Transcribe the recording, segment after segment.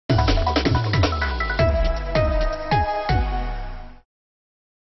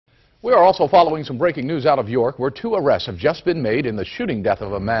We are also following some breaking news out of York, where 2 arrests have just been made in the shooting death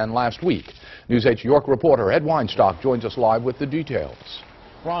of a man last week. News 8's York reporter Ed Weinstock joins us live with the details.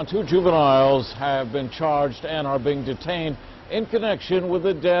 Ron, 2 juveniles have been charged and are being detained in connection with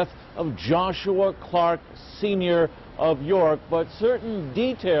the death of Joshua Clark, Sr. of York, but certain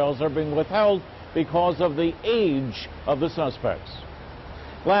details are being withheld because of the age of the suspects.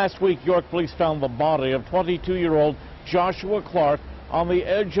 Last week, York police found the body of 22-year-old Joshua Clark on the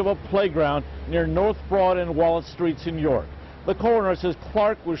edge of a playground near North Broad and Wallet Streets in York. The coroner says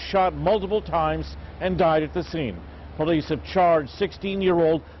Clark was shot multiple times and died at the scene. Police have charged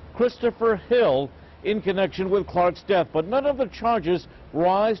 16-year-old Christopher Hill in connection with Clark's death, but none of the charges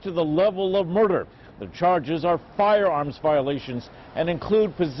rise to the level of murder. The charges are firearms violations and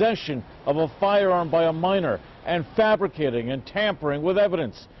include possession of a firearm by a minor and fabricating and tampering with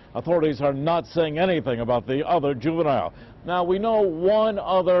evidence. Authorities are not saying anything about the other juvenile. Now, we know one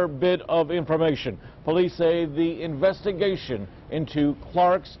other bit of information. Police say the investigation into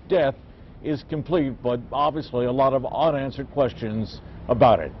Clark's death is complete, but obviously a lot of unanswered questions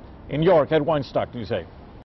about it. In York, Ed Weinstock, News 8.